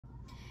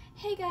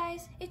Hey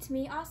guys, it's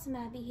me, Awesome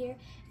Abby here.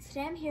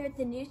 Today I'm here at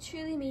the new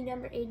Truly Me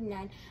number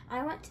 89.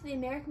 I went to the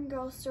American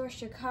Girl store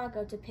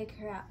Chicago to pick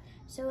her out.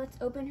 So let's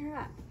open her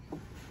up.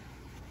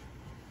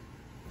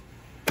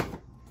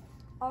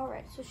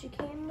 Alright, so she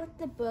came with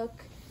the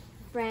book,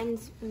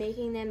 Friends,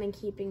 Making Them and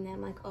Keeping Them,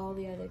 like all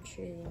the other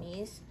Truly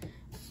Me's.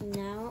 So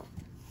now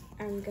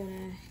I'm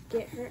gonna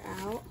get her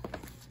out.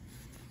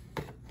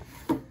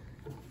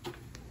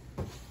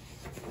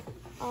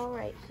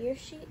 Alright, here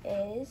she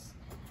is.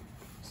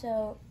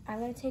 So I'm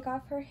going to take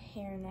off her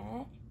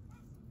hairnet.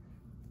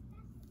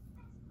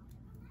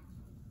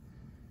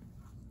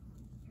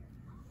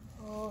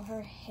 Oh,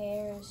 her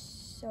hair is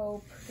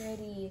so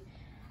pretty.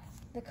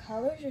 The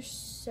colors are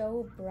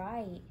so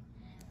bright.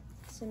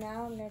 So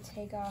now I'm going to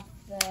take off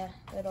the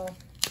little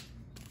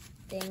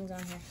things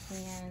on her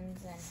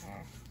hands and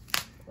her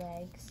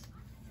legs.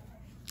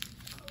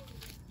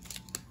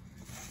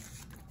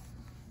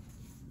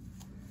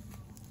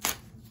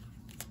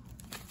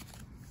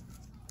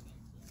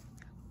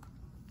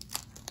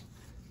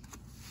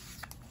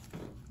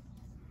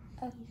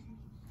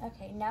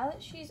 Okay, now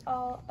that she's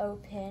all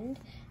opened,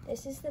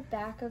 this is the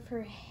back of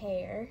her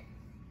hair.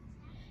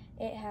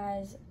 It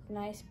has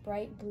nice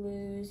bright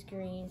blues,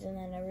 greens, and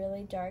then a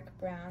really dark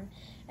brown.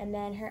 And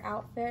then her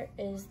outfit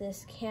is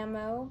this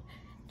camo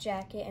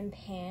jacket and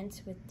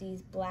pants with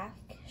these black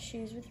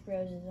shoes with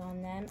roses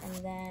on them. And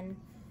then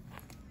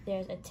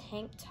there's a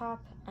tank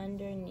top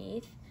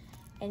underneath.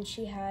 And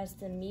she has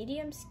the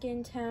medium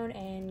skin tone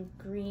and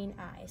green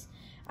eyes.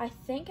 I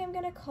think I'm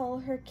gonna call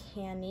her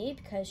Cami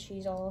because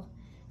she's all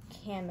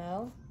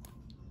camo.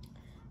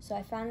 So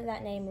I found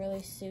that name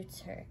really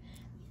suits her.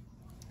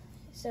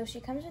 So she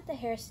comes with the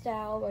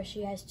hairstyle where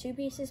she has two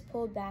pieces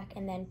pulled back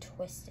and then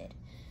twisted.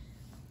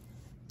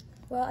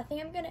 Well, I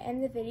think I'm gonna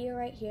end the video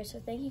right here.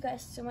 So thank you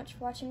guys so much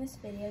for watching this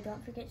video.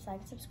 Don't forget to like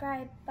and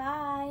subscribe.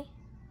 Bye.